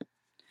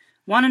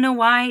Want to know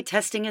why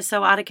testing is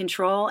so out of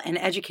control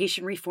and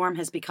education reform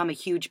has become a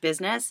huge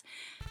business?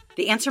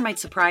 The answer might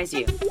surprise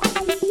you.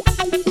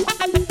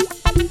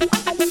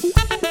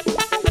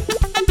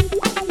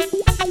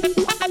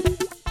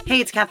 Hey,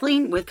 it's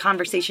Kathleen with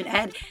Conversation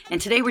Ed, and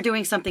today we're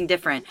doing something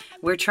different.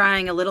 We're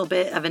trying a little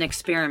bit of an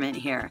experiment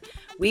here.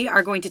 We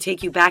are going to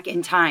take you back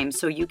in time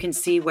so you can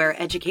see where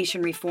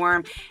education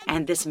reform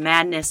and this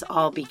madness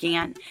all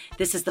began.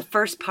 This is the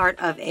first part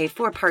of a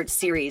 4-part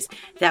series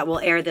that will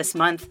air this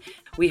month.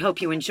 We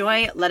hope you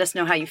enjoy. Let us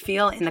know how you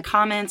feel in the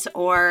comments,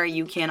 or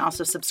you can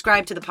also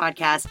subscribe to the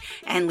podcast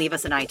and leave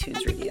us an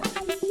iTunes review.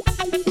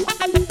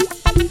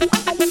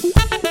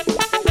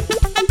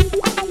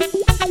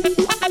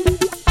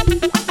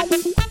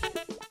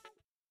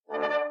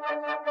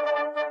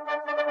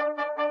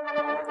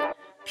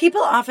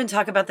 People often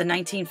talk about the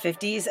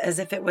 1950s as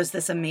if it was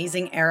this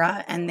amazing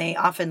era, and they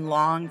often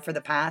long for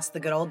the past, the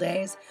good old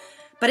days.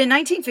 But in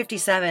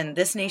 1957,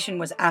 this nation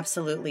was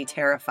absolutely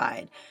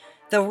terrified.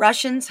 The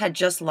Russians had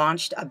just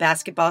launched a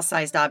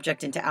basketball-sized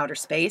object into outer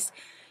space.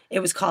 It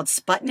was called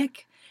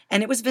Sputnik,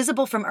 and it was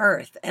visible from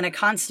Earth, and a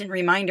constant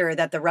reminder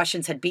that the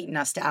Russians had beaten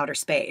us to outer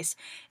space.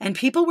 And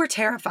people were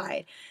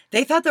terrified.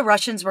 They thought the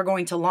Russians were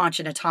going to launch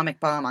an atomic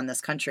bomb on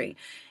this country.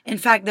 In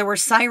fact, there were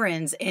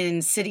sirens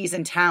in cities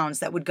and towns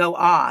that would go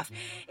off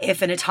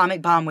if an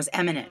atomic bomb was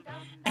imminent.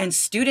 And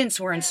students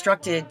were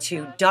instructed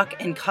to duck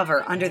and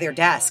cover under their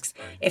desks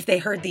if they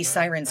heard these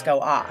sirens go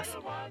off.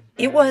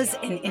 It was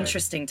an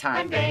interesting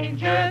time.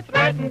 Danger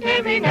threatened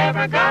him, he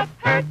never got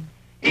hurt.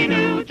 He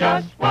knew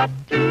just what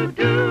to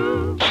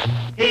do.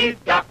 He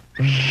ducked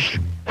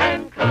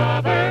and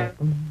covered,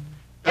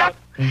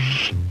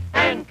 ducked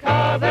and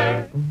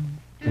covered.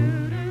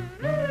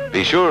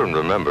 Be sure and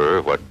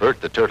remember what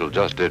Bert the Turtle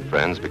just did,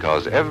 friends,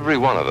 because every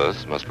one of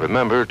us must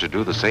remember to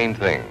do the same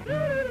thing.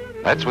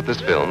 That's what this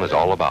film is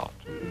all about.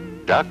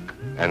 Duck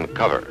and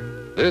cover.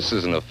 This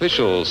is an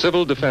official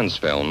civil defense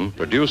film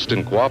produced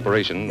in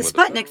cooperation with... The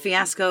Sputnik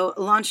fiasco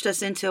launched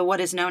us into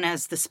what is known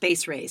as the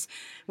space race,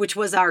 which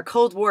was our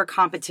Cold War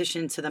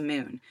competition to the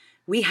moon.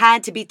 We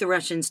had to beat the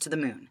Russians to the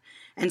moon.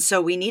 And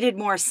so we needed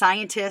more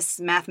scientists,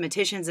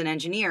 mathematicians, and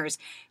engineers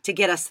to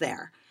get us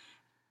there.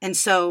 And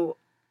so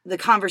the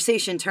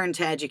conversation turned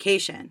to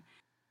education.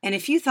 And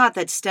if you thought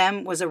that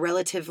STEM was a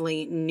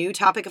relatively new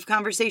topic of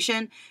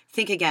conversation,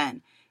 think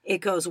again. It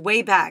goes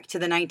way back to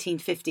the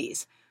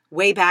 1950s,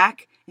 way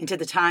back into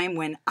the time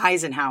when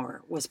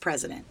Eisenhower was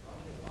president.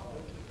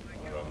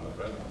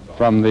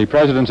 From the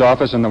President's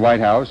office in the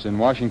White House in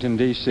Washington,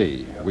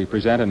 D.C., we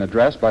present an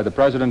address by the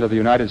President of the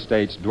United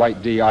States,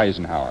 Dwight D.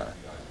 Eisenhower.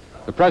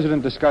 The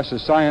President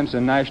discusses science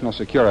and national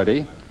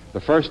security, the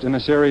first in a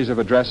series of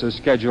addresses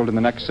scheduled in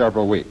the next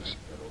several weeks.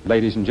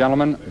 Ladies and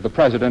gentlemen, the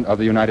President of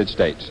the United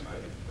States.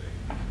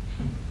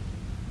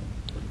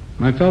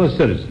 My fellow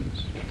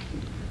citizens,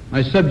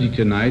 my subject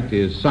tonight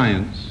is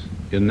science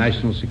in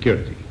national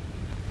security.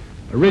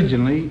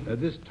 Originally,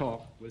 this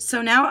talk was...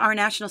 So now our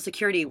national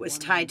security was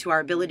tied to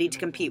our ability to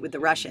compete with the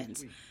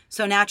Russians.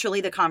 So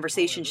naturally, the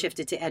conversation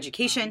shifted to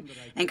education,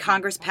 and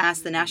Congress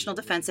passed the National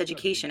Defense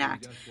Education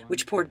Act,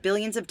 which poured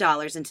billions of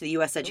dollars into the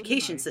U.S.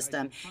 education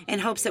system in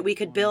hopes that we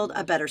could build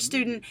a better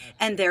student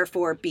and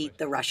therefore beat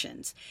the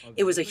Russians.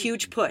 It was a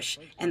huge push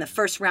and the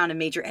first round of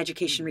major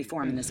education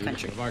reform in this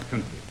country.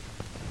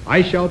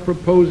 I shall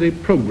propose a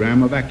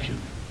program of action,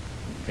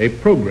 a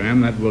program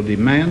that will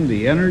demand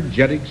the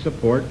energetic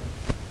support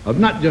of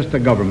not just the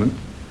government,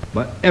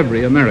 but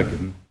every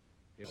American.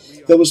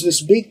 There was this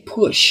big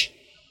push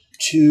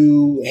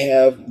to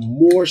have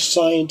more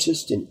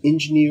scientists and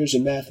engineers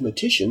and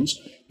mathematicians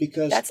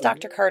because... That's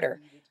Dr. Carter,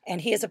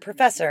 and he is a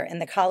professor in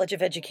the College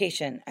of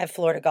Education at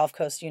Florida Gulf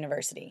Coast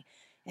University.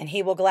 And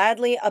he will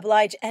gladly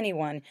oblige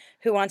anyone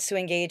who wants to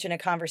engage in a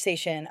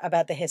conversation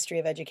about the history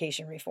of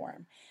education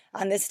reform.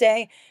 On this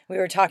day, we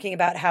were talking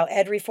about how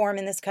ed reform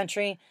in this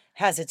country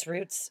has its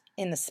roots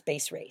in the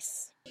space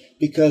race.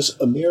 Because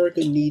America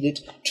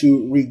needed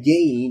to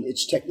regain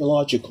its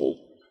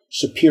technological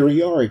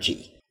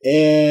superiority.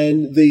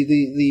 And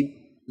the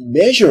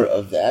measure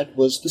of that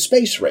was the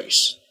space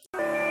race.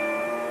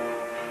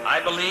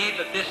 I believe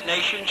that this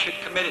nation should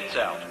commit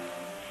itself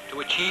to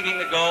achieving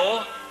the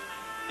goal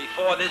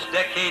before this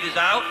decade is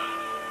out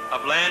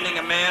of landing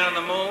a man on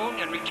the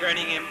moon and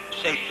returning him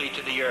safely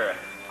to the earth.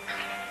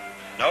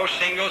 No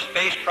single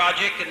space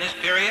project in this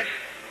period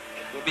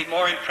will be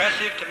more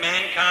impressive to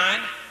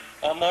mankind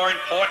or more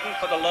important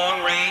for the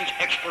long-range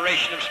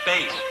exploration of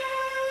space,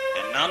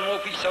 and none will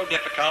be so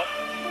difficult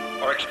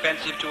or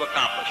expensive to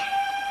accomplish.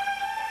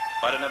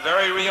 But in a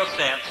very real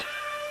sense,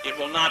 it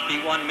will not be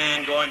one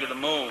man going to the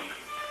moon.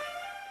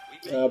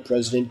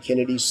 President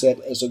Kennedy set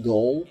as a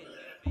goal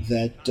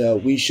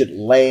that we should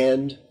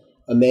land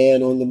a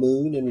man on the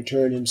moon and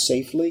return him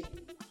safely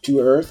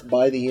to Earth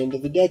by the end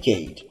of the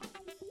decade.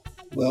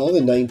 Well,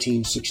 in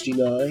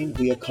 1969,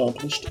 we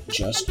accomplished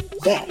just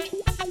that.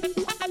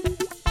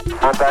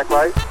 Contact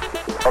light.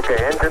 Okay,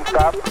 engine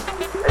stop.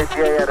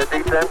 ATA at a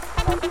descent.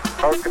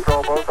 Mode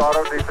control, both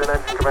auto, descent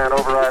engine command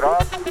override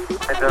off.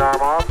 Engine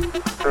arm off.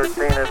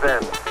 13 is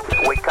in.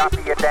 We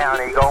copy you down,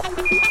 Eagle.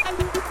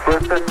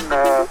 Houston,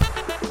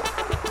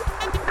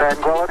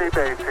 Tranquility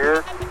Base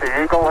here.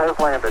 The Eagle has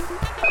landed.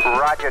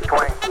 Roger,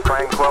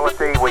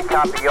 Tranquility. We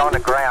copy you on the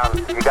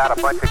ground. You got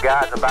a bunch of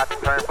guys about to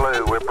turn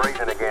blue. We're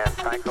breathing again.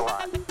 Thanks a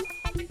lot.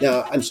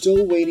 Now, I'm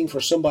still waiting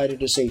for somebody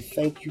to say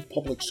thank you,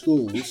 public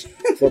schools,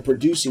 for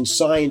producing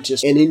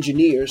scientists and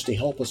engineers to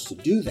help us to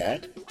do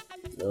that.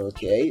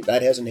 Okay,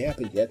 that hasn't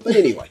happened yet. But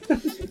anyway,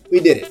 we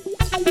did it.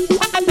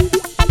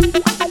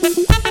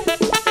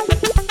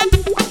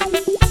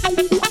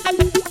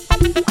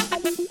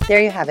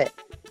 There you have it.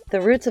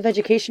 The roots of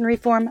education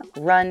reform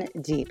run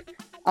deep,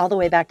 all the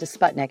way back to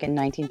Sputnik in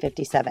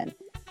 1957.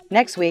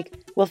 Next week,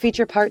 we'll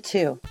feature Part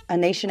 2, A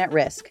Nation at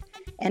Risk.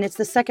 And it's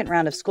the second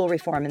round of school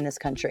reform in this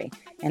country,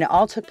 and it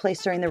all took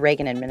place during the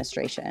Reagan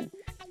administration.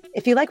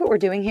 If you like what we're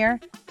doing here,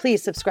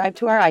 please subscribe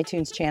to our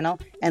iTunes channel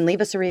and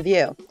leave us a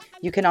review.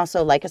 You can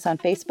also like us on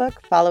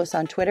Facebook, follow us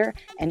on Twitter,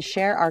 and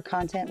share our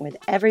content with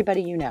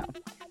everybody you know.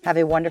 Have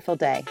a wonderful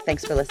day.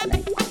 Thanks for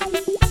listening.